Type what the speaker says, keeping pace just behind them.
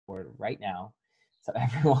record right now. So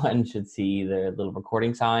everyone should see the little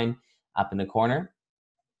recording sign up in the corner.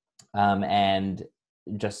 And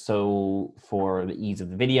just so for the ease of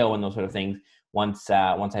the video and those sort of things, once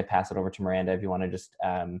I pass it over to Miranda, if you want to just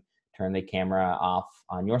turn the camera off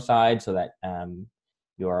on your side so that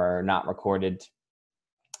you're not recorded,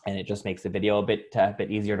 and it just makes the video a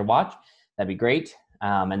bit easier to watch, that'd be great.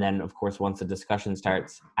 And then, of course, once the discussion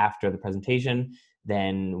starts after the presentation,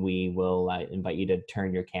 then we will invite you to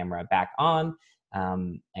turn your camera back on,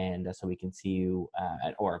 and so we can see you,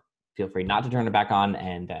 or feel free not to turn it back on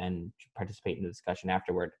and participate in the discussion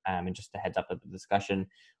afterward. And just a heads up that the discussion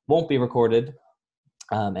won't be recorded.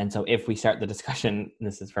 And so if we start the discussion,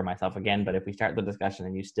 this is for myself again, but if we start the discussion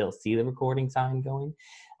and you still see the recording sign going,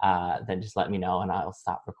 then just let me know and I'll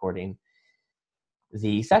stop recording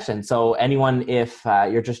the session. So anyone, if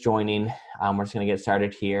you're just joining, we're just going to get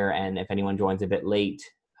started here. And if anyone joins a bit late,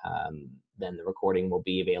 then the recording will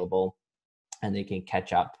be available and they can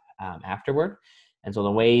catch up afterward. And so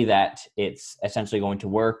the way that it's essentially going to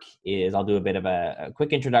work is I'll do a bit of a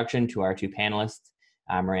quick introduction to our two panelists,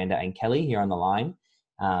 Miranda and Kelly, here on the line.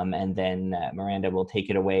 And then Miranda will take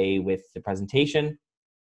it away with the presentation.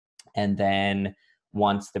 And then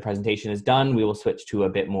once the presentation is done, we will switch to a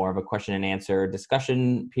bit more of a question and answer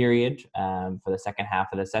discussion period for the second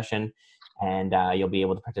half of the session. And you'll be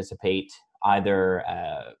able to participate either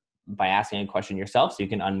by asking a question yourself, so you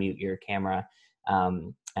can unmute your camera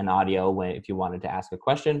and audio if you wanted to ask a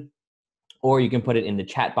question, or you can put it in the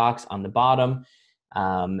chat box on the bottom.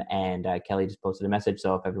 And Kelly just posted a message,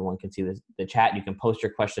 so if everyone can see the chat, you can post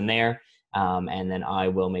your question there, and then I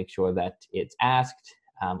will make sure that it's asked.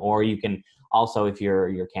 Or you can also, if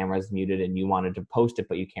your camera is muted and you wanted to post it,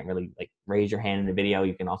 but you can't really raise your hand in the video,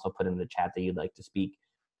 you can also put in the chat that you'd like to speak,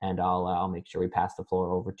 and I'll make sure we pass the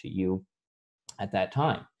floor over to you at that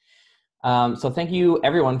time. So thank you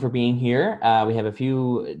everyone for being here. We have a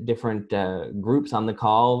few different groups on the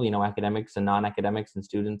call, academics and non-academics and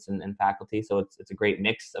students and faculty. So it's a great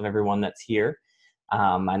mix of everyone that's here.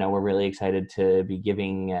 I know we're really excited to be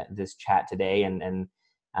giving this chat today and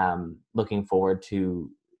looking forward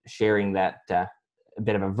to sharing that a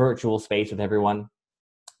bit of a virtual space with everyone.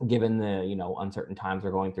 Given the uncertain times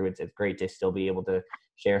we're going through, it's great to still be able to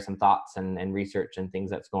share some thoughts and research and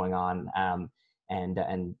things that's going on,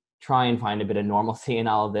 and try and find a bit of normalcy in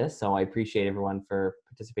all of this. So I appreciate everyone for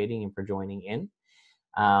participating and for joining in.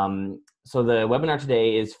 So the webinar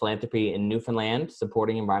today is Philanthropy in Newfoundland,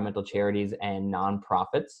 Supporting Environmental Charities and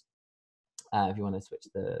Nonprofits. If you want to switch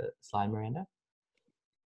the slide, Miranda.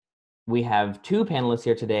 We have two panelists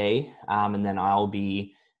here today, and then I'll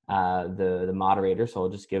be the moderator. So I'll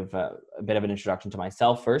just give a bit of an introduction to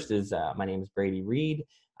myself first. My name is Brady Reed.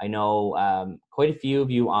 I know quite a few of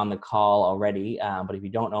you on the call already, but if you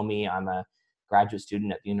don't know me, I'm a graduate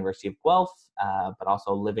student at the University of Guelph, but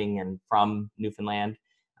also living and from Newfoundland.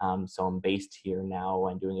 So I'm based here now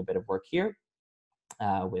and doing a bit of work here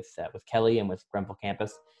with Kelly and with Grenfell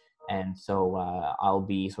Campus. And so I'll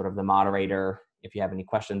be sort of the moderator. If you have any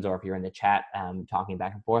questions or if you're in the chat talking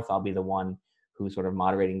back and forth, I'll be the one who's sort of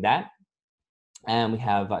moderating that. And we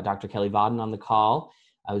have Dr. Kelly Vodden on the call.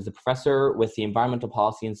 Who's a professor with the Environmental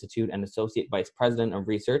Policy Institute and Associate Vice President of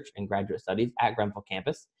Research and Graduate Studies at Grenfell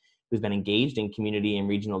Campus, who's been engaged in community and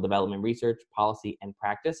regional development research, policy, and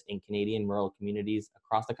practice in Canadian rural communities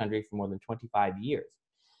across the country for more than 25 years.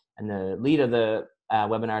 And the lead of the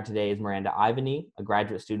webinar today is Miranda Ivany, a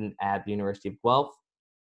graduate student at the University of Guelph,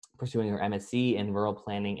 pursuing her MSc in Rural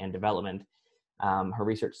Planning and Development. Her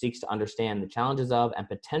research seeks to understand the challenges of and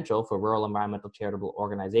potential for rural environmental charitable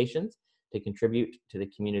organizations to contribute to the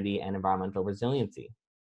community and environmental resiliency.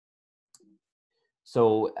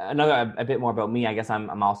 So a bit more about me, I guess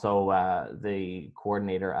I'm also the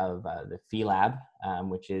coordinator of the PhiLab,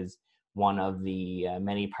 which is one of the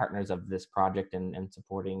many partners of this project and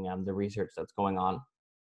supporting the research that's going on.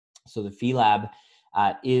 So the PhiLab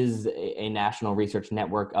is a national research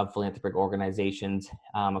network of philanthropic organizations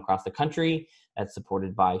across the country that's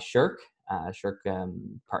supported by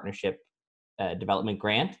SSHRC Partnership Development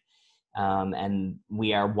Grant. And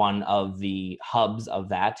we are one of the hubs of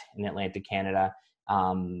that in Atlantic Canada,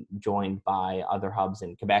 joined by other hubs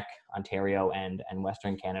in Quebec, Ontario, and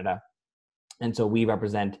Western Canada. And so we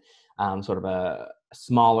represent sort of a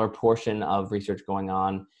smaller portion of research going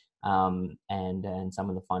on, and some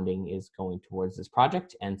of the funding is going towards this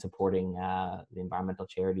project and supporting the environmental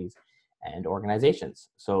charities and organizations.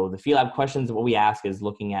 So the PhiLab questions, what we ask is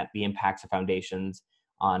looking at the impacts of foundations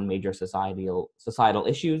on major societal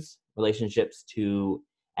issues, relationships to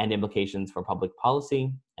and implications for public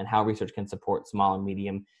policy, and how research can support small and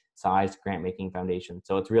medium-sized grant-making foundations.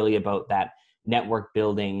 So it's really about that network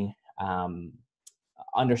building,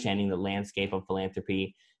 understanding the landscape of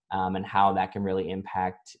philanthropy, and how that can really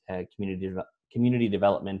impact community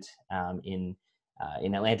development in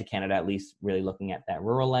Atlantic Canada, at least really looking at that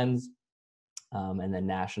rural lens, and then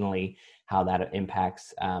nationally, how that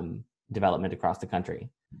impacts development across the country.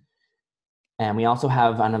 And we also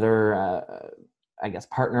have another, I guess,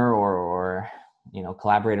 partner or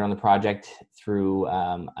collaborator on the project through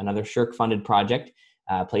another SSHRC-funded project,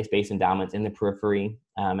 place-based endowments in the periphery.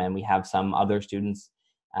 And we have some other students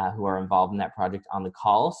who are involved in that project on the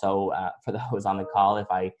call. So for those on the call, if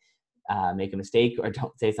I make a mistake or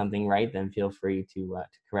don't say something right, then feel free to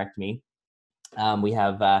correct me. We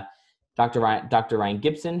have Dr. Ryan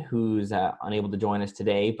Gibson, who's unable to join us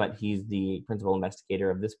today, but he's the principal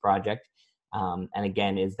investigator of this project. And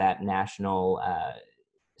again, is that national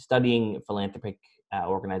studying philanthropic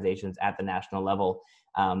organizations at the national level.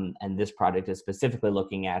 And this project is specifically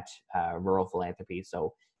looking at rural philanthropy.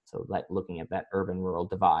 So looking at that urban-rural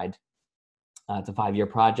divide. It's a 5-year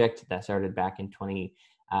project that started back in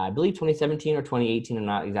I believe 2017 or 2018, I'm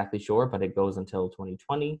not exactly sure, but it goes until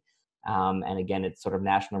 2020. And again, it's sort of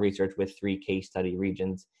national research with 3 case study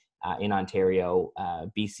regions in Ontario,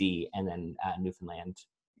 BC, and then Newfoundland.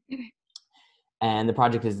 And the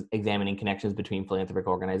project is examining connections between philanthropic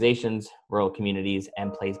organizations, rural communities,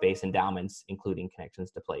 and place-based endowments, including connections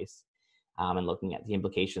to place, and looking at the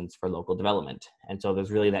implications for local development. And so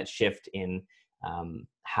there's really that shift in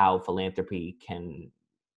how philanthropy can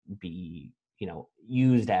be,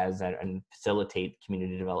 used as and facilitate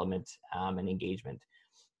community development and engagement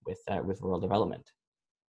with rural development.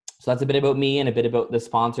 So that's a bit about me and a bit about the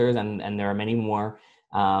sponsors, and there are many more.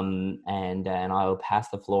 And I'll pass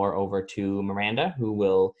the floor over to Miranda, who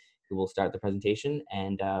will start the presentation,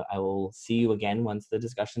 and I will see you again once the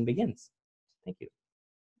discussion begins. Thank you.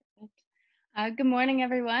 Good morning,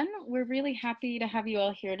 everyone. We're really happy to have you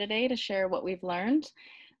all here today to share what we've learned.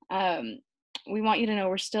 We want you to know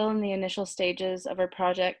we're still in the initial stages of our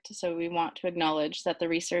project, so we want to acknowledge that the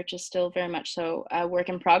research is still very much so a work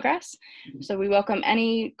in progress. So we welcome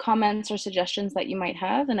any comments or suggestions that you might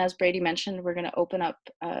have, and as Brady mentioned, we're going to open up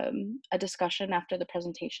a discussion after the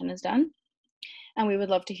presentation is done. And we would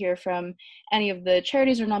love to hear from any of the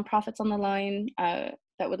charities or nonprofits on the line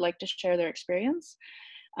that would like to share their experience.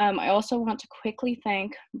 I also want to quickly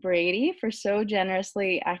thank Brady for so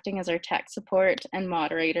generously acting as our tech support and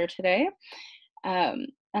moderator today. And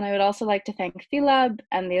I would also like to thank PhiLab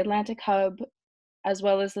and the Atlantic Hub, as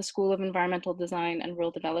well as the School of Environmental Design and Rural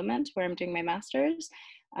Development, where I'm doing my master's,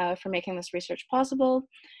 for making this research possible.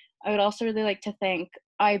 I would also really like to thank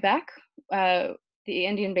IBEC, the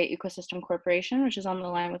Indian Bay Ecosystem Corporation, which is on the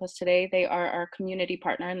line with us today. They are our community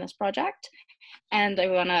partner in this project. And I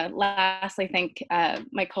want to lastly thank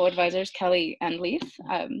my co-advisors, Kelly and Leith,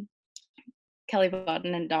 Kelly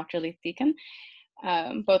Vodden and Dr. Leith Deacon,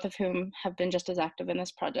 both of whom have been just as active in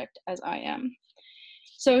this project as I am.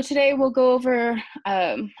 So today we'll go over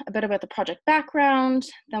a bit about the project background,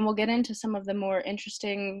 then we'll get into some of the more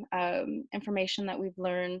interesting information that we've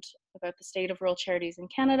learned about the state of rural charities in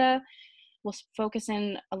Canada. We'll focus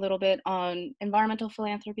in a little bit on environmental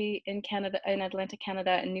philanthropy in Canada, in Atlantic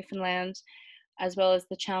Canada and Newfoundland, as well as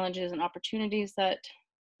the challenges and opportunities that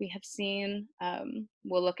we have seen.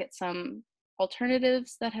 We'll look at some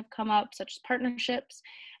alternatives that have come up, such as partnerships,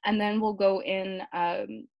 and then we'll go in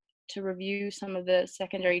to review some of the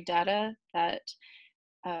secondary data that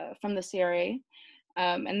from the CRA.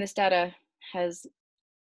 And this data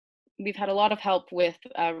we've had a lot of help with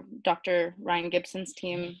Dr. Ryan Gibson's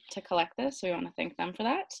team to collect this, so we want to thank them for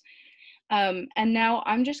that. And now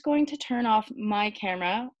I'm just going to turn off my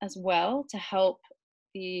camera as well to help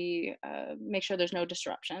make sure there's no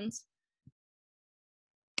disruptions.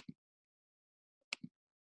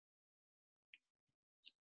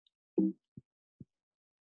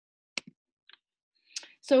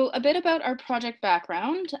 So a bit about our project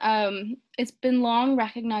background. It's been long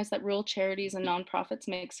recognized that rural charities and nonprofits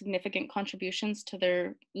make significant contributions to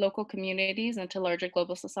their local communities and to larger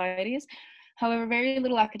global societies. However, very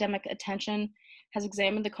little academic attention has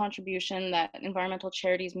examined the contribution that environmental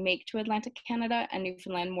charities make to Atlantic Canada and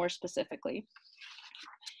Newfoundland more specifically.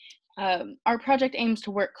 Our project aims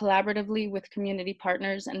to work collaboratively with community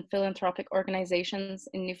partners and philanthropic organizations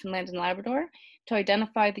in Newfoundland and Labrador to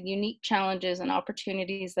identify the unique challenges and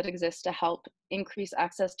opportunities that exist to help increase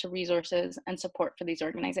access to resources and support for these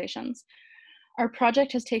organizations. Our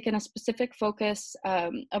project has taken a specific focus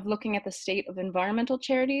of looking at the state of environmental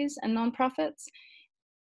charities and nonprofits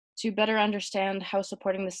to better understand how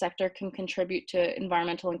supporting the sector can contribute to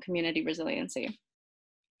environmental and community resiliency.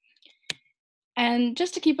 And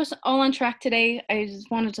just to keep us all on track today, I just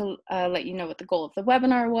wanted to let you know what the goal of the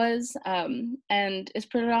webinar was, and is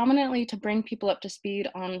predominantly to bring people up to speed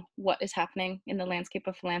on what is happening in the landscape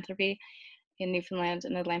of philanthropy in Newfoundland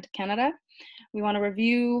and Atlantic Canada. We want to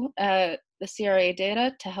review the CRA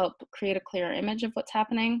data to help create a clearer image of what's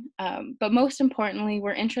happening, but most importantly,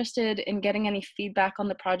 we're interested in getting any feedback on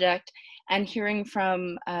the project and hearing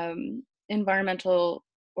from environmental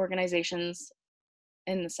organizations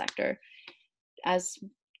in the sector, as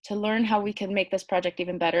to learn how we can make this project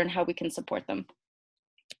even better and how we can support them.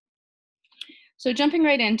 So jumping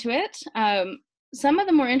right into it, some of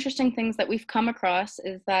the more interesting things that we've come across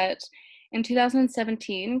is that in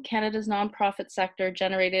 2017, Canada's nonprofit sector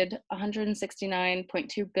generated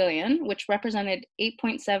 169.2 billion, which represented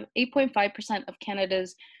 8.5% of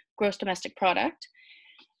Canada's gross domestic product.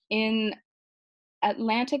 In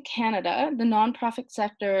Atlantic Canada, the nonprofit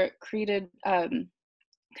sector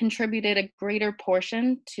contributed a greater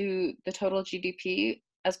portion to the total GDP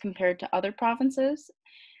as compared to other provinces.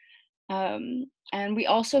 And we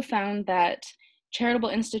also found that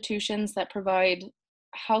charitable institutions that provide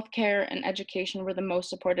healthcare and education were the most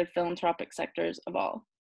supported philanthropic sectors of all.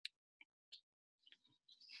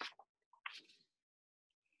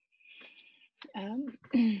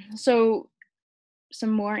 So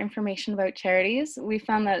some more information about charities. We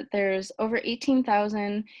found that there's over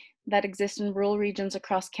 18,000 that exist in rural regions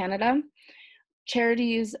across Canada.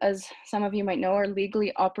 Charities, as some of you might know, are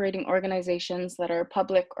legally operating organizations that are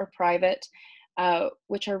public or private,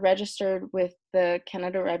 which are registered with the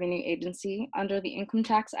Canada Revenue Agency under the Income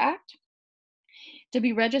Tax Act. To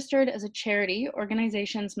be registered as a charity,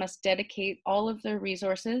 organizations must dedicate all of their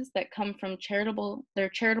resources that come from their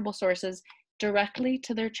charitable sources directly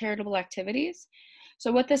to their charitable activities.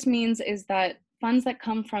 So what this means is that funds that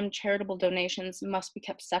come from charitable donations must be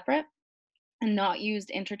kept separate and not used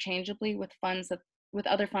interchangeably with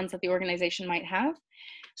other funds that the organization might have.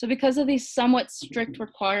 So because of these somewhat strict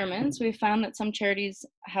requirements, we've found that some charities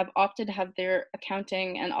have opted to have their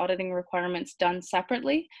accounting and auditing requirements done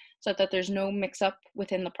separately so that there's no mix-up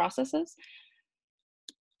within the processes.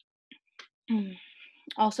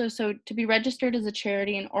 Also, so to be registered as a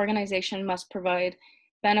charity, an organization must provide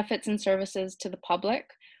benefits and services to the public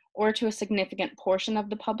or to a significant portion of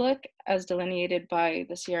the public as delineated by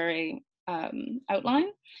the CRA outline.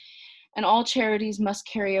 And all charities must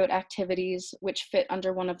carry out activities which fit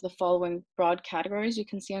under one of the following broad categories you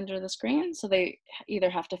can see under the screen. So they either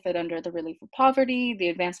have to fit under the relief of poverty, the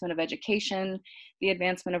advancement of education, the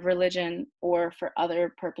advancement of religion, or for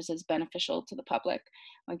other purposes beneficial to the public.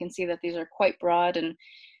 We can see that these are quite broad, and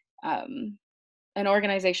an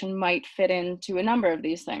organization might fit into a number of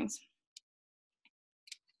these things.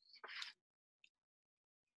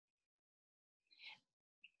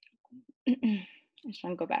 I just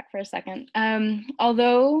want to go back for a second.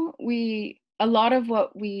 Although a lot of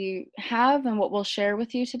what we have and what we'll share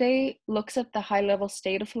with you today looks at the high level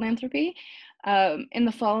state of philanthropy, in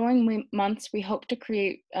the following months, we hope to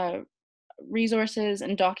create resources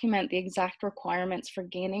and document the exact requirements for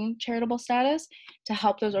gaining charitable status to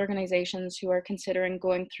help those organizations who are considering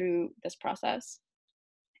going through this process.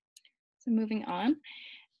 So moving on.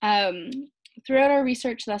 Throughout our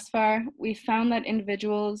research thus far, we've found that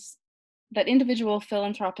individual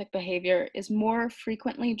philanthropic behavior is more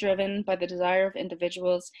frequently driven by the desire of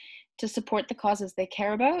individuals to support the causes they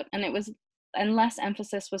care about, and less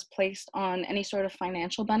emphasis was placed on any sort of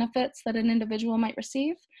financial benefits that an individual might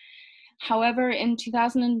receive. However, in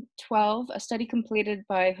 2012, a study completed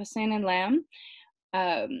by Hussein and Lam,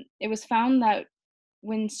 it was found that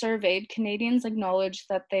when surveyed, Canadians acknowledged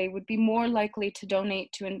that they would be more likely to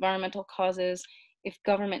donate to environmental causes if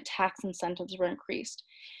government tax incentives were increased.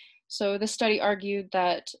 So the study argued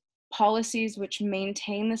that policies which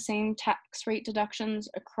maintain the same tax rate deductions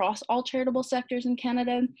across all charitable sectors in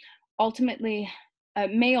Canada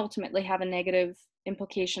may ultimately have a negative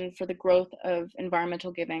implication for the growth of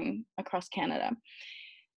environmental giving across Canada.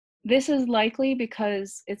 This is likely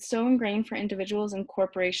because it's so ingrained for individuals and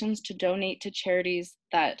corporations to donate to charities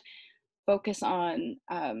that focus on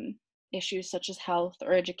issues such as health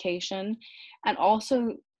or education, and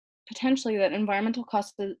also potentially that environmental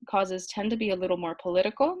causes tend to be a little more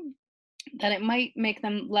political, that it might make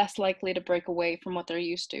them less likely to break away from what they're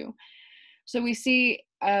used to. So we see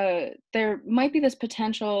there might be this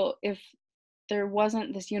potential, if there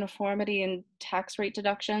wasn't this uniformity in tax rate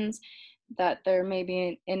deductions, that there may be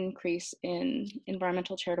an increase in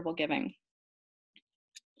environmental charitable giving.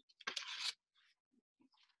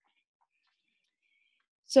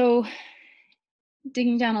 So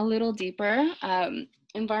digging down a little deeper,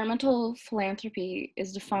 environmental philanthropy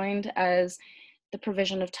is defined as the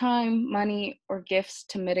provision of time, money, or gifts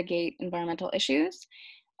to mitigate environmental issues.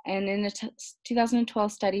 And in a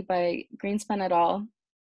 2012 study by Greenspan et al.,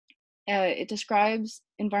 it describes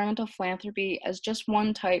environmental philanthropy as just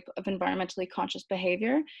one type of environmentally conscious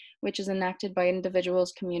behavior, which is enacted by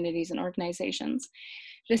individuals, communities, and organizations.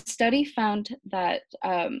 This study found that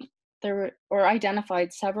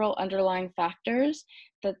identified several underlying factors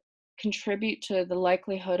that contribute to the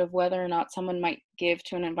likelihood of whether or not someone might give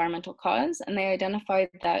to an environmental cause. And they identified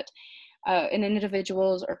that an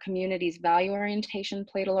individual's or community's value orientation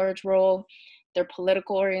played a large role, their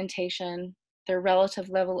political orientation, their relative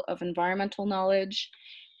level of environmental knowledge,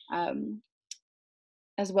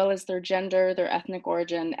 as well as their gender, their ethnic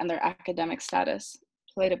origin, and their academic status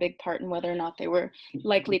played a big part in whether or not they were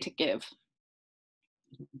likely to give.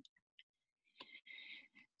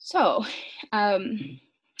 So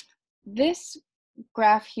this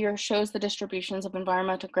graph here shows the distributions of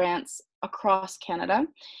environmental grants across Canada.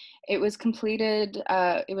 It was completed,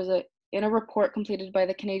 in a report completed by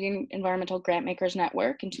the Canadian Environmental Grantmakers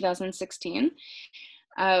Network in 2016.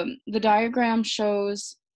 The diagram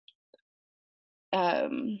shows,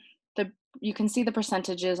 you can see the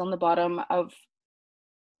percentages on the bottom of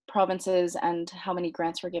provinces and how many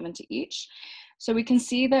grants were given to each. So we can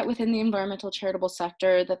see that within the environmental charitable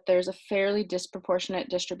sector that there's a fairly disproportionate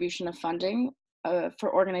distribution of funding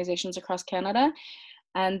for organizations across Canada.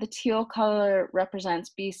 And the teal color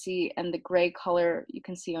represents BC, and the gray color you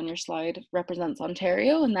can see on your slide represents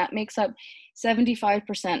Ontario, and that makes up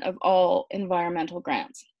 75% of all environmental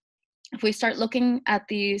grants. If we start looking at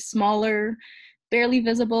the smaller, barely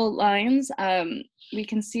visible lines, we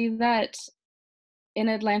can see that in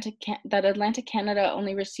Atlantic Canada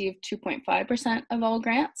only received 2.5% of all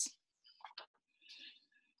grants.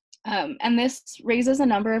 And this raises a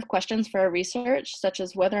number of questions for our research, such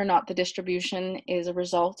as whether or not the distribution is a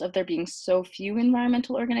result of there being so few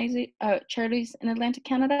environmental charities in Atlantic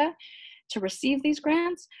Canada to receive these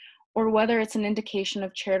grants, or whether it's an indication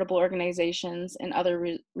of charitable organizations in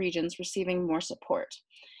other regions receiving more support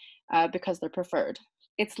because they're preferred.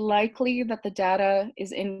 It's likely that the data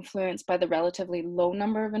is influenced by the relatively low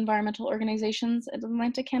number of environmental organizations in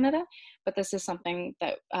Atlantic Canada, but this is something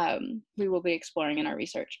that we will be exploring in our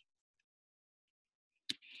research.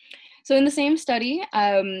 So in the same study,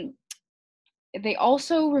 they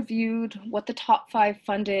also reviewed what the top 5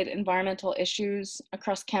 funded environmental issues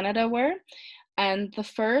across Canada were. And the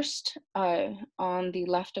first, on the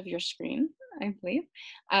left of your screen, I believe,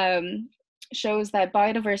 shows that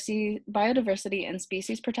biodiversity and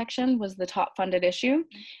species protection was the top funded issue.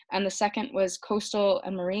 And the second was coastal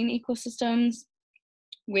and marine ecosystems,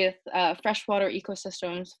 with freshwater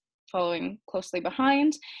ecosystems following closely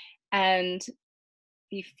behind. And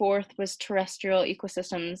the fourth was terrestrial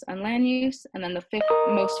ecosystems and land use. And then the fifth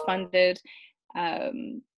most funded,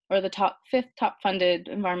 or the fifth top funded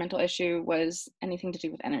environmental issue was anything to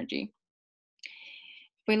do with energy.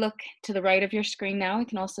 If we look to the right of your screen now, we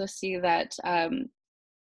can also see that the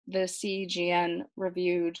CEGN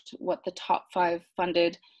reviewed what the top 5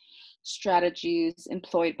 funded strategies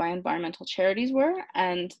employed by environmental charities were.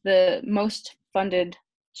 And the most funded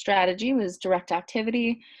strategy was direct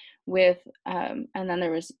activity, with, and then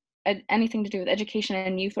there was anything to do with education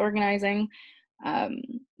and youth organizing.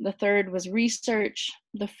 The third was research.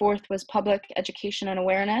 The fourth was public education and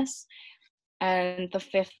awareness. And the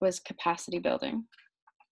fifth was capacity building.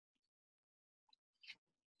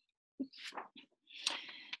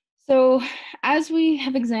 So as we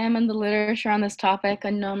have examined the literature on this topic,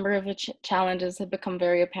 a number of challenges have become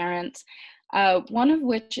very apparent. One of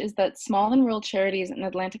which is that small and rural charities in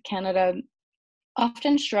Atlantic Canada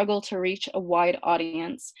often struggle to reach a wide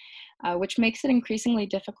audience, which makes it increasingly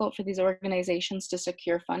difficult for these organizations to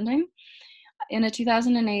secure funding. In a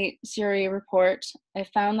 2008 CRA report, I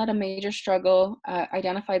found that a major struggle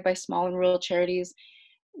identified by small and rural charities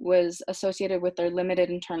was associated with their limited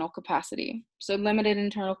internal capacity. So limited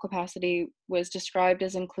internal capacity was described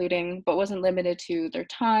as including, but wasn't limited to, their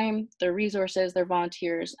time, their resources, their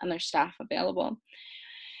volunteers, and their staff available.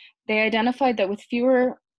 They identified that with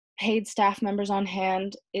fewer paid staff members on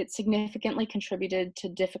hand, it significantly contributed to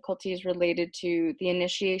difficulties related to the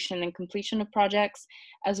initiation and completion of projects,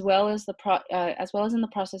 as well as in the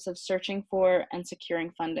process of searching for and securing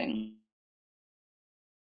funding.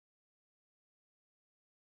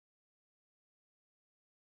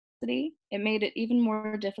 It made it even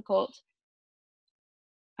more difficult.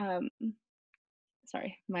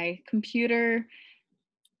 Sorry, my computer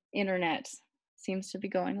internet seems to be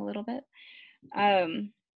going a little bit.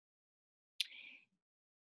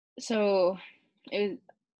 So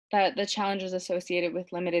that the challenges associated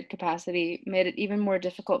with limited capacity made it even more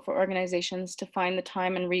difficult for organizations to find the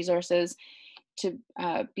time and resources to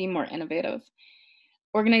be more innovative.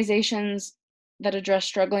 Organizations that address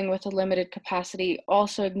struggling with a limited capacity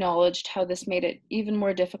also acknowledged how this made it even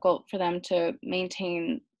more difficult for them to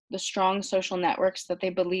maintain the strong social networks that they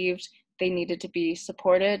believed they needed to be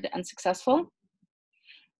supported and successful,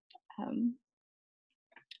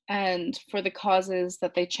 and for the causes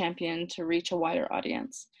that they championed to reach a wider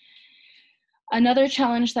audience. Another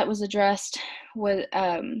challenge that was addressed was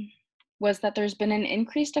that there's been an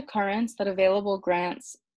increased occurrence that available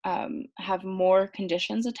grants have more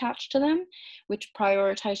conditions attached to them, which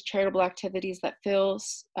prioritize charitable activities that fill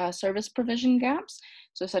service provision gaps,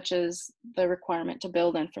 so such as the requirement to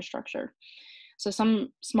build infrastructure. So some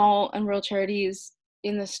small and rural charities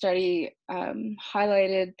in the study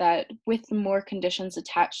highlighted that with the more conditions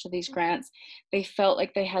attached to these grants, they felt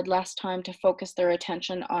like they had less time to focus their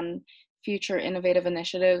attention on future innovative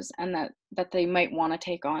initiatives and that they might want to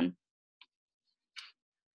take on.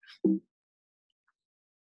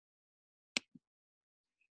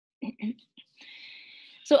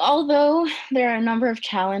 So although there are a number of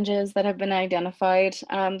challenges that have been identified,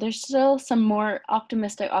 there's still some more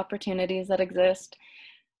optimistic opportunities that exist.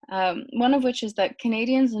 One of which is that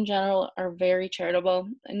Canadians in general are very charitable,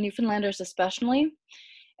 and Newfoundlanders especially.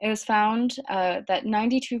 It was found that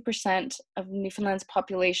 92% of Newfoundland's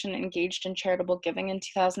population engaged in charitable giving in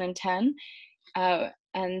 2010,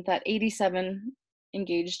 and that 87%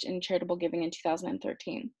 engaged in charitable giving in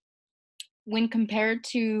 2013. When compared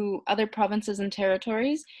to other provinces and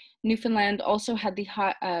territories, Newfoundland also had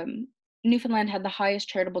Newfoundland had the highest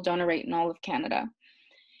charitable donor rate in all of Canada.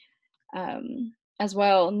 As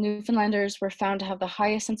well, Newfoundlanders were found to have the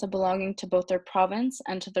highest sense of belonging to both their province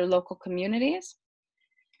and to their local communities.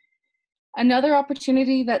 Another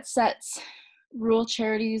opportunity that sets rural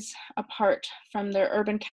charities apart from their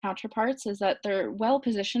urban counterparts is that they're well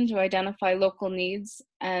positioned to identify local needs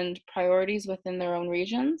and priorities within their own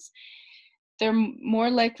regions. They're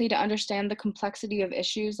more likely to understand the complexity of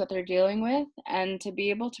issues that they're dealing with and to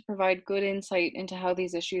be able to provide good insight into how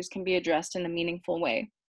these issues can be addressed in a meaningful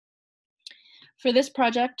way. For this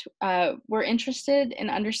project, we're interested in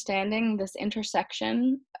understanding this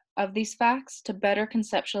intersection of these facts to better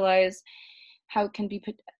conceptualize how it can be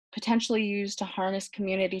potentially used to harness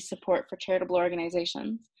community support for charitable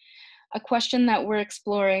organizations. A question that we're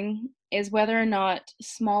exploring is whether or not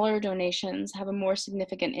smaller donations have a more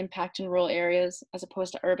significant impact in rural areas as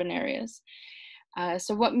opposed to urban areas.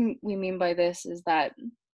 So what we mean by this is that,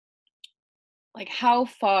 like, how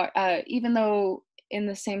far, even though in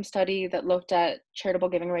the same study that looked at charitable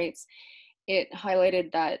giving rates, it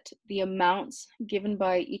highlighted that the amounts given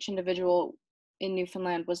by each individual in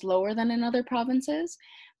Newfoundland was lower than in other provinces,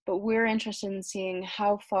 but we're interested in seeing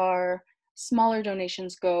how far smaller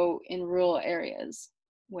donations go in rural areas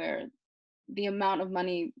where the amount of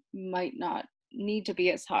money might not need to be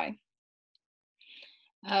as high.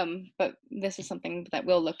 But this is something that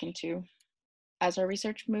we'll look into as our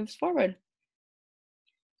research moves forward.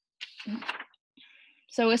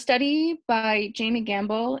 So a study by Jamie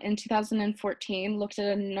Gamble in 2014 looked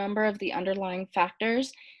at a number of the underlying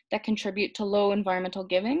factors that contribute to low environmental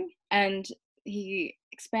giving, and he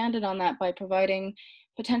expanded on that by providing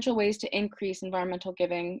potential ways to increase environmental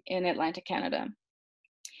giving in Atlantic Canada.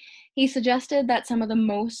 He suggested that some of the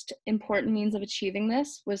most important means of achieving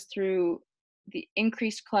this was through the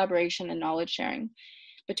increased collaboration and knowledge sharing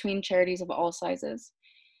between charities of all sizes.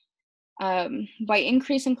 By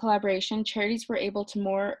increasing collaboration, charities were able to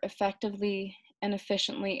more effectively and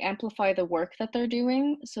efficiently amplify the work that they're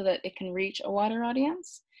doing so that it can reach a wider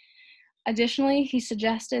audience. Additionally, he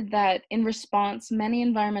suggested that in response, many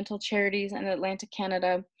environmental charities in Atlantic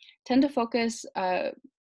Canada tend to focus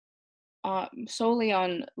solely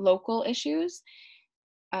on local issues,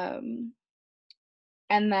 and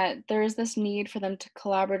that there is this need for them to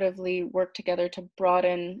collaboratively work together to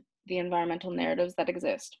broaden the environmental narratives that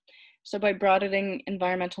exist. So by broadening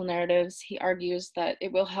environmental narratives, he argues that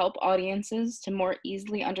it will help audiences to more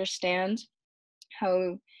easily understand how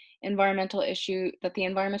the environmental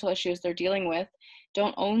issues they're dealing with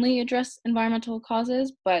don't only address environmental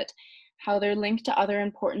causes, but how they're linked to other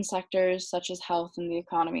important sectors such as health and the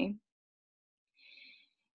economy.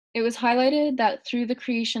 It was highlighted that through the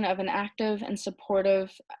creation of an active and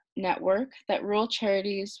supportive network, that rural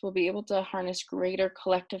charities will be able to harness greater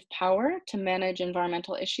collective power to manage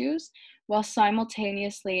environmental issues while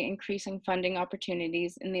simultaneously increasing funding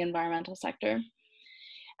opportunities in the environmental sector.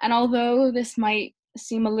 And although this might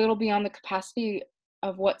seem a little beyond the capacity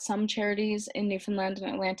of what some charities in Newfoundland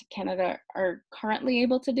and Atlantic Canada are currently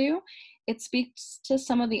able to do, it speaks to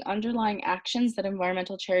some of the underlying actions that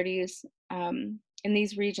environmental charities in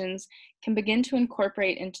these regions can begin to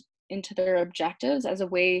incorporate into their objectives as a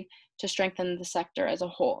way to strengthen the sector as a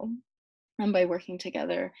whole. And by working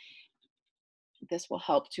together, this will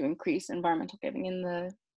help to increase environmental giving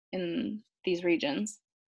in these regions.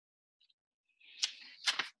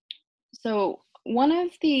 So one of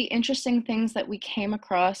the interesting things that we came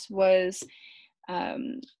across was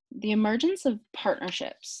the emergence of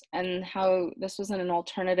partnerships, and how this was an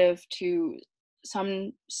alternative to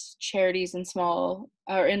some charities in small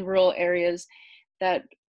or in rural areas that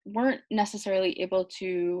weren't necessarily able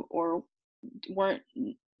to, or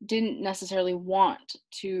didn't necessarily want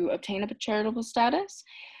to obtain a charitable status.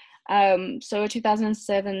 So a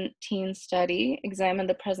 2017 study examined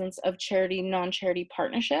the presence of charity, non-charity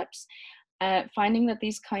partnerships, finding that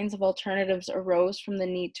these kinds of alternatives arose from the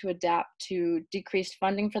need to adapt to decreased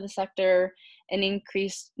funding for the sector, an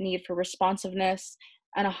increased need for responsiveness,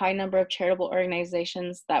 and a high number of charitable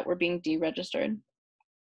organizations that were being deregistered.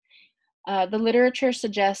 The literature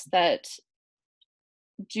suggests that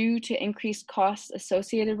due to increased costs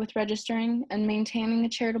associated with registering and maintaining a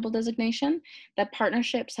charitable designation, that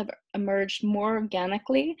partnerships have emerged more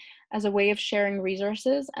organically as a way of sharing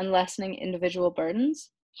resources and lessening individual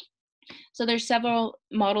burdens. So there's several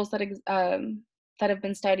models that have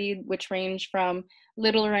been studied, which range from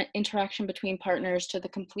little interaction between partners to the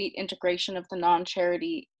complete integration of the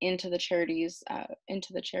non-charity into the charities,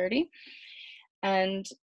 into the charity. And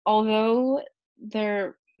although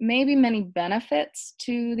there may be many benefits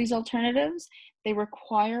to these alternatives, they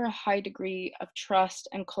require a high degree of trust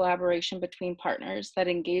and collaboration between partners that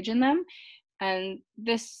engage in them. And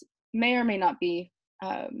this may or may not be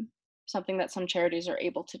something that some charities are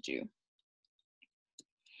able to do.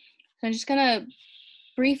 So I'm just gonna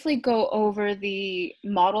briefly go over the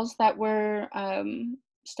models that were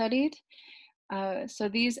studied. So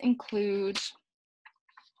these include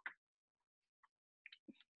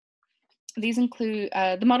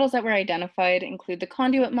the models that were identified include the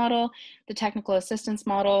conduit model, the technical assistance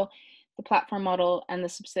model, the platform model, and the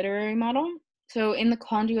subsidiary model. So in the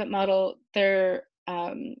conduit model, there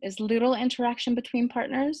is little interaction between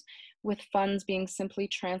partners, with funds being simply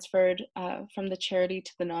transferred from the charity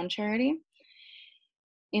to the non-charity.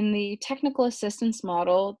 In the technical assistance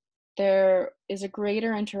model, there is a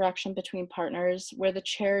greater interaction between partners, where the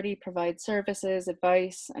charity provides services,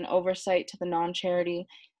 advice, and oversight to the non-charity,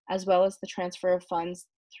 as well as the transfer of funds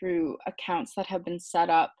through accounts that have been set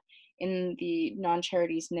up in the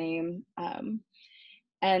non-charity's name.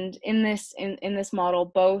 And in this model,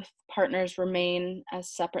 both partners remain as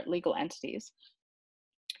separate legal entities.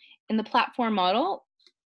 In the platform model,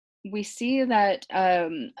 we see that a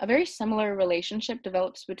very similar relationship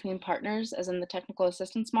develops between partners as in the technical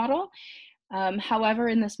assistance model. However,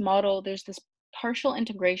 in this model, there's this partial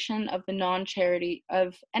integration of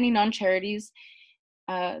any non-charities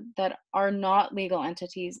that are not legal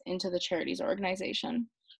entities into the charities organization.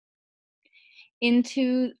 In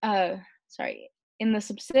the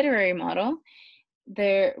subsidiary model,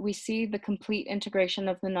 there we see the complete integration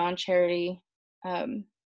of the non-charity,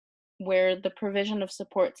 where the provision of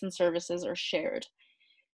supports and services are shared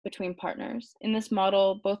between partners. In this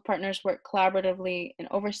model, both partners work collaboratively in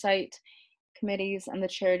oversight committees, and the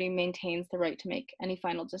charity maintains the right to make any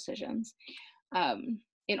final decisions.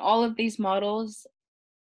 In all of these models,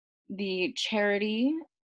 the charity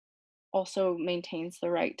also maintains the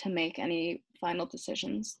right to make any final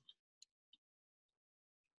decisions.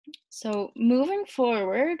 So moving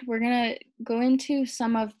forward, we're going to go into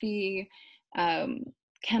some of the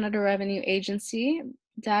Canada Revenue Agency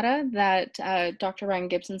data that Dr. Ryan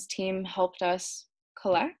Gibson's team helped us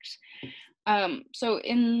collect. So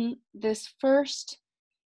in this first,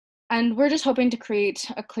 and we're just hoping to create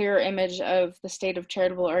a clearer image of the state of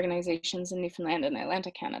charitable organizations in Newfoundland and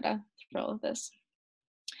Atlantic Canada through all of this.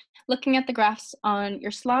 Looking at the graphs on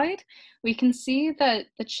your slide, we can see that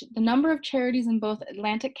the number of charities in both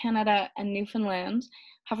Atlantic Canada and Newfoundland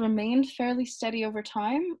have remained fairly steady over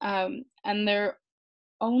time, and there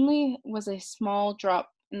only was a small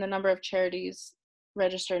drop in the number of charities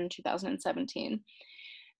registered in 2017.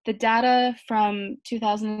 The data from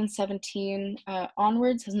 2017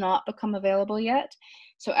 onwards has not become available yet,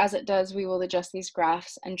 so as it does, we will adjust these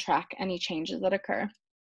graphs and track any changes that occur.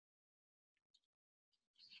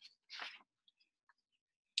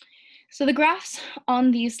 So the graphs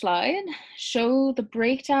on these slide show the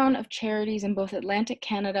breakdown of charities in both Atlantic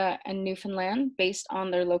Canada and Newfoundland based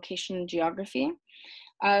on their location and geography.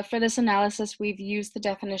 For this analysis, we've used the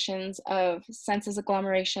definitions of census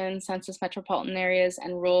agglomeration, census metropolitan areas,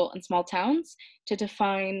 and rural and small towns to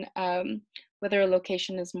define whether a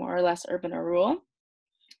location is more or less urban or rural.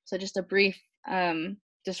 So just a brief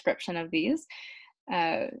description of these.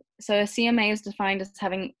 So a CMA is defined as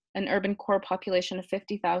having an urban core population of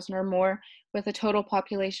 50,000 or more with a total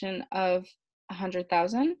population of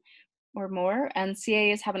 100,000 or more, and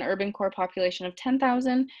CAs have an urban core population of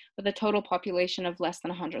 10,000 with a total population of less than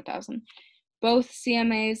 100,000. Both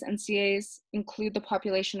CMAs and CAs include the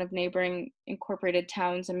population of neighboring incorporated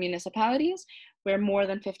towns and municipalities where more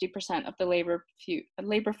than 50% of the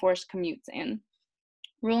labor force commutes in.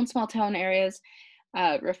 Rural and small town areas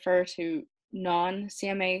refer to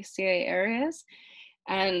non-CMA CA areas,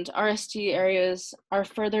 and RST areas are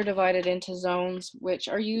further divided into zones which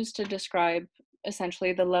are used to describe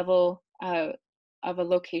essentially the level of a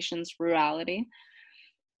location's rurality.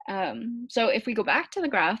 So if we go back to the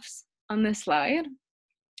graphs on this slide,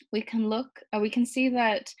 we can see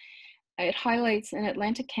that it highlights in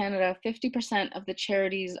Atlantic Canada, 50% of the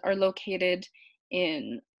charities are located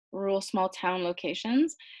in rural small town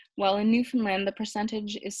locations, while in Newfoundland, the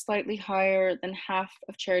percentage is slightly higher than half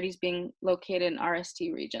of charities being located in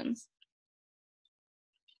RST regions.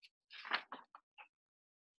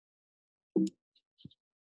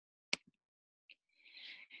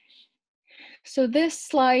 So this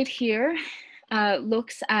slide here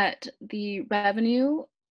looks at the revenue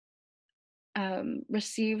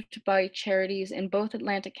received by charities in both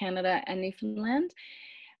Atlantic Canada and Newfoundland.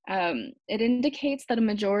 It indicates that a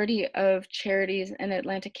majority of charities in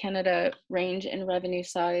Atlantic Canada range in revenue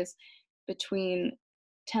size between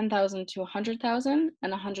 10,000 to 100,000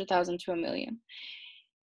 and 100,000 to $1 million.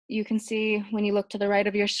 You can see when you look to the right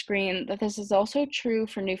of your screen that this is also true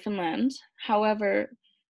for Newfoundland. However,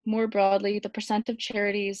 more broadly, the percent of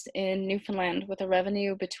charities in Newfoundland with a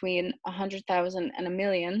revenue between 100,000 and $1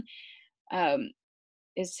 million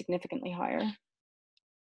is significantly higher.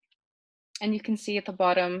 And you can see at the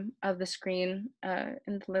bottom of the screen in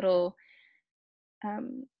the little,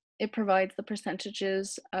 it provides the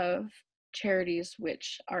percentages of charities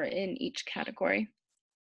which are in each category.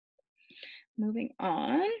 Moving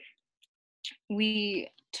on, we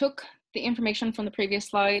took the information from the previous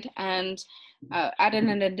slide and added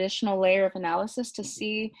an additional layer of analysis to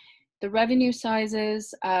see the revenue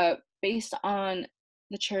sizes based on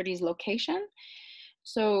the charity's location.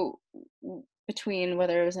 So between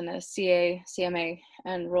whether it was in a CA, CMA,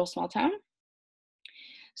 and rural small town.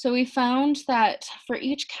 So we found that for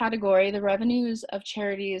each category, the revenues of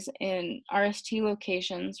charities in RST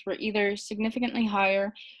locations were either significantly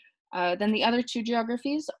higher than the other two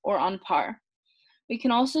geographies or on par. We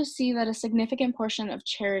can also see that a significant portion of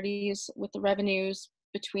charities with the revenues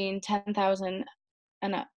between 10,000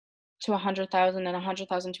 and to 100,000 and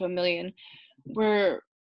 100,000 to $1 million were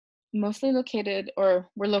mostly located or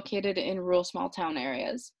were located in rural small town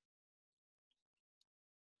areas.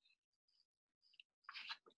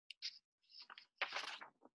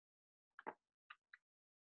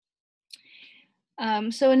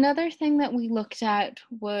 So another thing that we looked at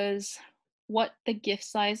was what the gift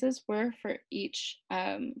sizes were for each,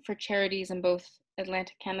 for charities in both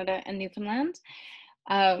Atlantic Canada and Newfoundland.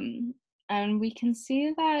 And we can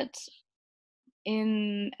see that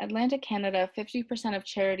in Atlantic Canada, 50% of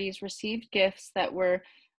charities received gifts that were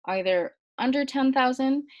either under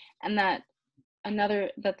 10,000, and that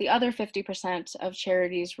the other 50% of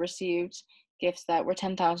charities received gifts that were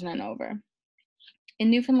 10,000 and over. In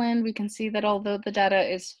Newfoundland, we can see that although the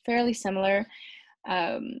data is fairly similar,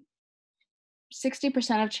 60%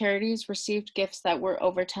 of charities received gifts that were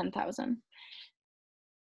over 10,000.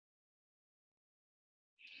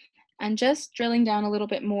 And just drilling down a little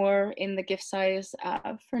bit more in the gift size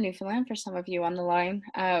for Newfoundland, for some of you on the line,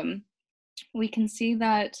 we can see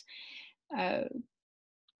that the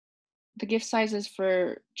gift sizes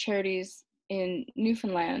for charities in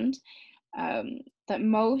Newfoundland, that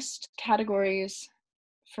most categories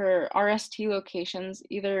for RST locations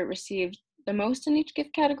either received the most in each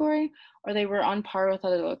gift category or they were on par with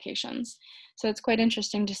other locations. So it's quite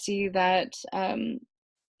interesting to see that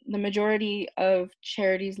the majority of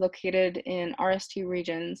charities located in RST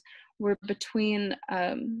regions were between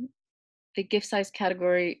the gift size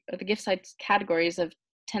category, or the gift size categories of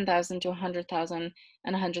 10,000 to 100,000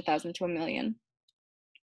 and 100,000 to $1 million.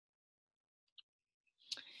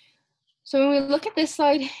 So when we look at this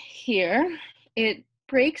slide here, it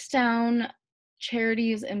breaks down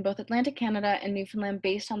charities in both Atlantic Canada and Newfoundland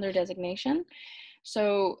based on their designation.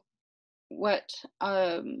 So what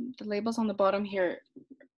the labels on the bottom here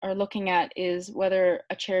are looking at is whether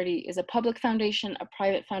a charity is a public foundation, a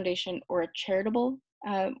private foundation, or a charitable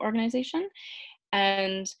organization.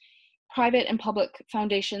 And private and public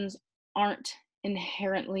foundations aren't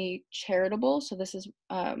inherently charitable. So this is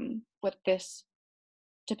what this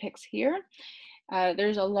depicts here.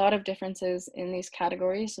 There's a lot of differences in these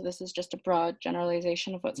categories, so this is just a broad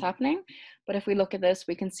generalization of what's happening. But if we look at this,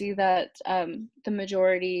 we can see that the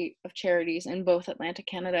majority of charities in both Atlantic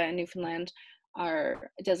Canada and Newfoundland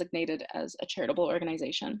are designated as a charitable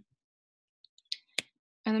organization.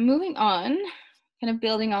 And then moving on, kind of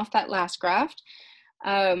building off that last graph,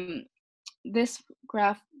 this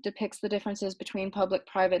graph depicts the differences between public,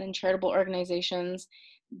 private, and charitable organizations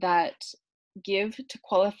that give to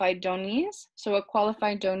qualified donees. So a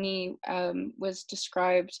qualified donee was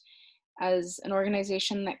described as an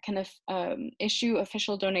organization that can issue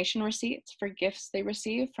official donation receipts for gifts they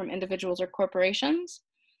receive from individuals or corporations.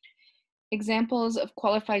 Examples of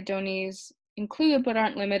qualified donees include but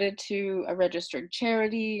aren't limited to a registered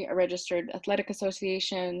charity, a registered athletic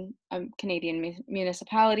association, a Canadian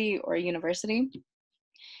municipality, or a university.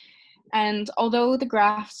 And although the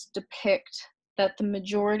graphs depict that the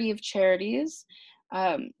majority of charities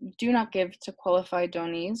do not give to qualified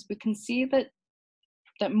donees, we can see that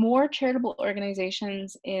more charitable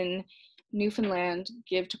organizations in Newfoundland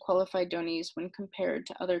give to qualified donees when compared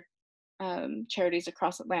to other charities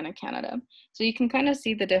across Atlantic Canada. So you can kind of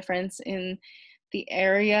see the difference in the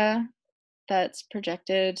area that's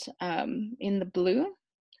projected in the blue.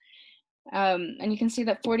 And you can see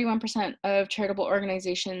that 41% of charitable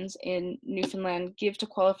organizations in Newfoundland give to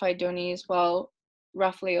qualified donees, while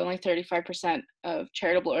roughly only 35% of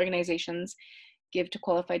charitable organizations give to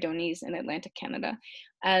qualified donees in Atlantic Canada.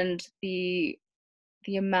 And the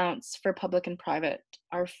amounts for public and private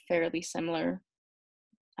are fairly similar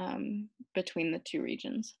between the two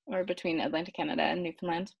regions, or between Atlantic Canada and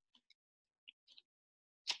Newfoundland.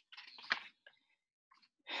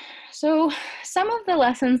 So some of the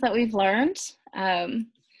lessons that we've learned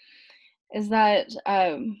is that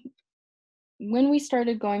when we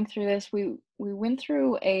started going through this, we went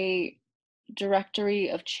through a directory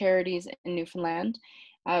of charities in Newfoundland,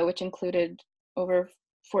 which included over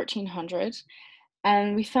 1,400.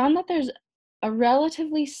 And we found that there's a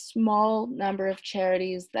relatively small number of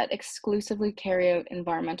charities that exclusively carry out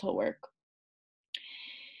environmental work.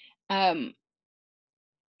 And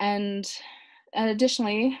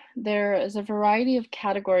additionally, there is a variety of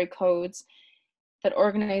category codes that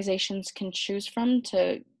organizations can choose from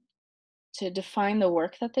to define the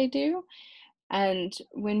work that they do. And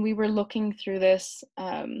when we were looking through this,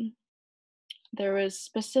 there was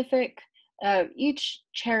specific, each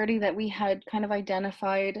charity that we had kind of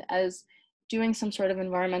identified as doing some sort of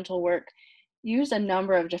environmental work used a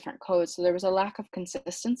number of different codes, so there was a lack of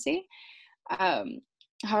consistency.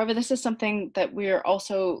 However, this is something that we're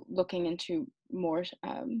also looking into more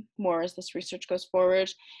as this research goes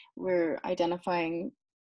forward. We're identifying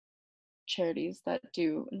charities that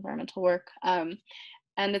do environmental work. And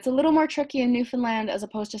it's a little more tricky in Newfoundland as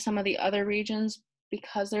opposed to some of the other regions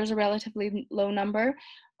because there's a relatively low number.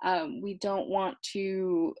 We don't want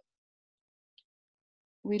to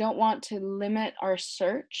limit our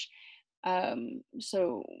search.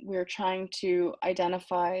 So we're trying to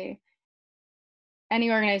identify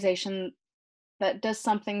any organization that does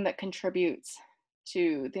something that contributes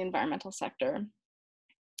to the environmental sector.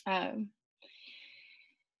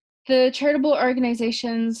 The charitable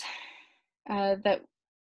organizations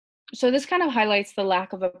so this kind of highlights the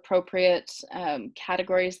lack of appropriate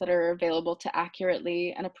categories that are available to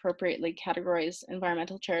accurately and appropriately categorize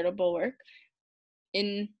environmental charitable work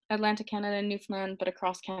in Atlantic Canada and Newfoundland, but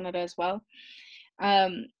across Canada as well.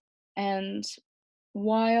 And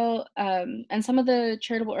while and some of the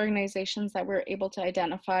charitable organizations that we're able to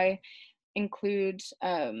identify include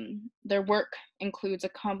their work includes a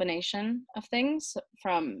combination of things,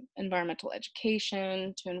 from environmental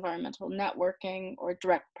education to environmental networking or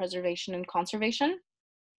direct preservation and conservation.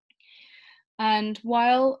 And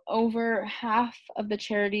while over half of the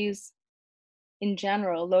charities in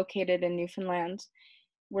general located in Newfoundland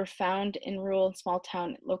were found in rural and small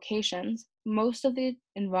town locations, most of the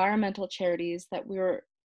environmental charities that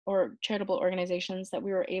or charitable organizations that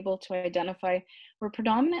we were able to identify were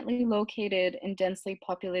predominantly located in densely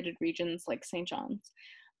populated regions like St. John's.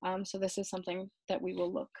 So this is something that we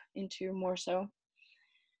will look into more so.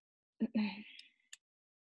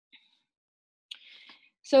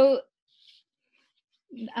 So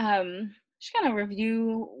just kind of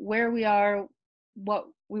review where we are, what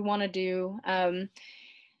we want to do.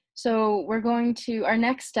 So we're going to, our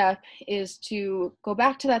next step is to go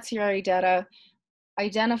back to that CRE data,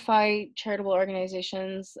 identify charitable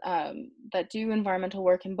organizations that do environmental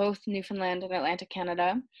work in both Newfoundland and Atlantic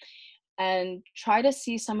Canada, and try to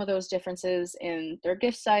see some of those differences in their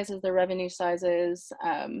gift sizes, their revenue sizes,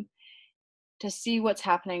 see what's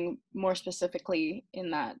happening more specifically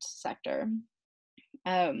in that sector.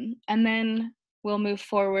 And then we'll move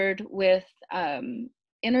forward with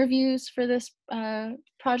interviews for this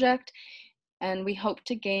project, and we hope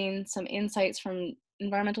to gain some insights from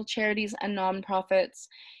environmental charities and nonprofits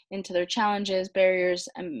into their challenges, barriers,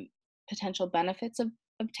 and potential benefits of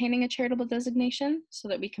obtaining a charitable designation so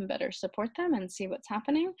that we can better support them and see what's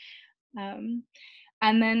happening. And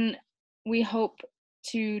then we hope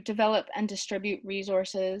to develop and distribute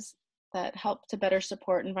resources that help to better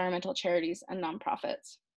support environmental charities and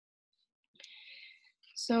nonprofits.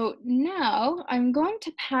 So now I'm going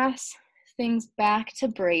to pass things back to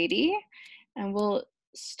Brady, and we'll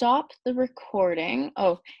stop the recording.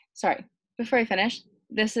 Oh, sorry, before I finish,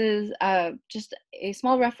 this is just a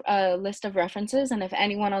small list of references, and if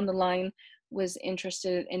anyone on the line was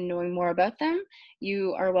interested in knowing more about them,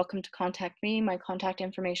 you are welcome to contact me. My contact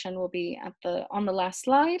information will be on the last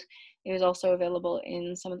slide. It is also available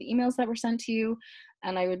in some of the emails that were sent to you,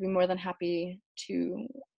 and I would be more than happy to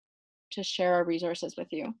share our resources with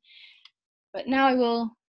you. But now I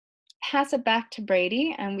will pass it back to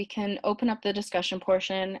Brady, and we can open up the discussion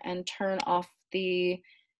portion and turn off the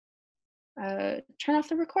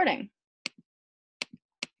recording.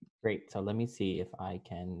 Great. So let me see if I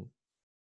can